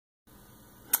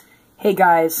Hey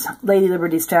guys, Lady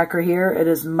Liberty Stacker here. It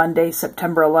is Monday,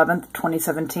 September 11th,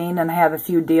 2017, and I have a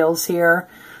few deals here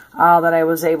that I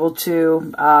was able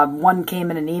to, one came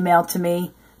in an email to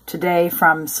me today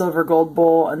from Silver Gold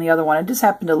Bull, and the other one, I just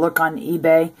happened to look on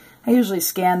eBay. I usually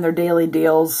scan their daily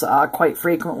deals quite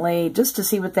frequently just to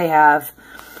see what they have.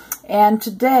 And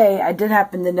today I did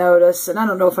happen to notice, and I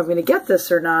don't know if I'm going to get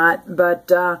this or not,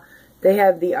 but they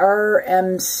have the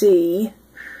RMC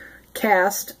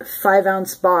cast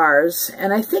 5-ounce bars,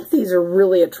 and I think these are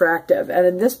really attractive. And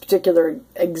in this particular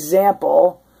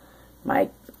example, my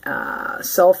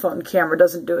cell phone camera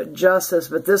doesn't do it justice,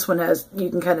 but this one has, you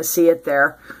can kind of see it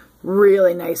there,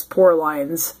 really nice pore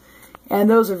lines. And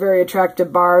those are very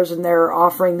attractive bars, and they're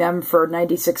offering them for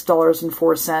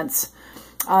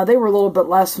 $96.04. They were a little bit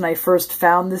less when I first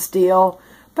found this deal,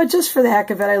 but just for the heck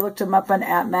of it, I looked them up on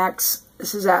AppMax.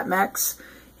 This is AppMax.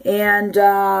 And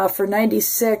for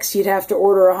 $96, you'd have to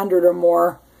order 100 or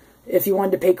more if you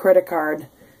wanted to pay credit card.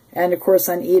 And of course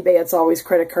on eBay, it's always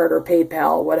credit card or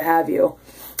PayPal, what have you.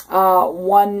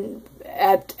 One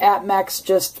at AppMax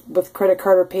just with credit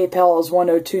card or PayPal is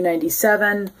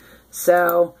 $102.97.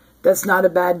 So that's not a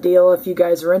bad deal if you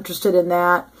guys are interested in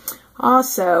that.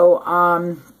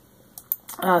 Also,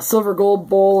 Silver Gold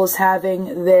Bull is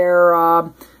having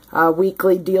their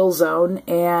weekly deal zone,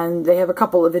 and they have a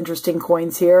couple of interesting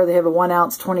coins here. They have a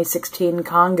 1-ounce 2016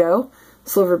 Congo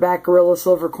Silverback Gorilla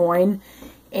Silver coin,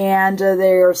 and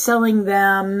they are selling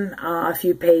them if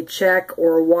you pay check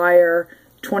or wire,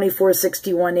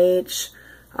 $24.61 each,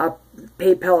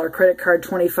 PayPal or credit card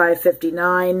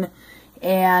 $25.59.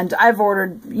 And I've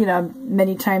ordered, you know,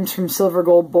 many times from Silver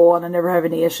Gold Bull, and I never have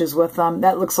any issues with them.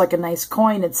 That looks like a nice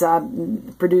coin. It's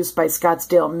produced by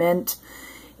Scottsdale Mint.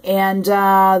 And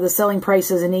the selling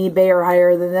prices in eBay are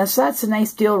higher than this. So that's a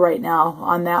nice deal right now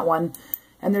on that one.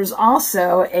 And there's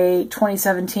also a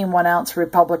 2017 1-ounce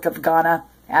Republic of Ghana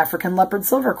African Leopard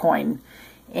silver coin.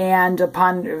 And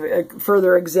upon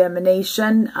further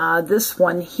examination, this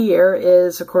one here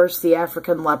is, of course, the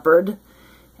African Leopard.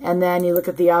 And then you look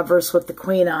at the obverse with the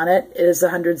queen on it. It is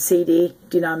 100 Cedi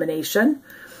denomination.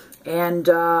 And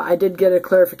I did get a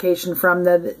clarification from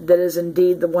that is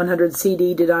indeed the 100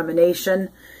 Cedi denomination,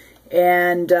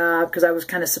 and because I was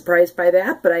kind of surprised by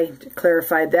that, but I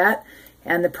clarified that.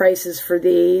 And the prices for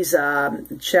these,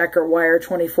 check or wire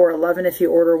 $24.11 if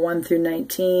you order 1 through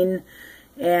 19,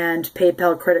 and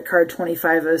PayPal credit card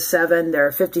 $25.07. There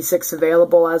are 56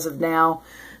 available as of now.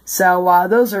 So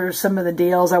those are some of the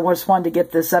deals. I just wanted to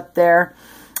get this up there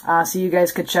so you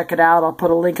guys could check it out. I'll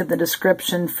put a link in the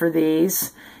description for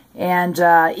these. And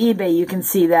eBay, you can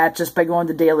see that just by going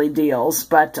to Daily Deals.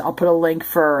 But I'll put a link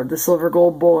for the Silver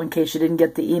Gold Bull in case you didn't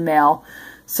get the email.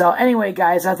 So anyway,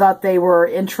 guys, I thought they were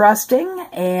interesting.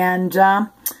 And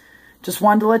just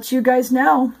wanted to let you guys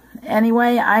know.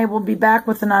 Anyway, I will be back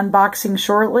with an unboxing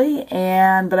shortly.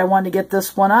 But I wanted to get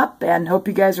this one up. And hope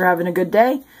you guys are having a good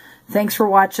day. Thanks for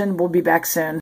watching. We'll be back soon.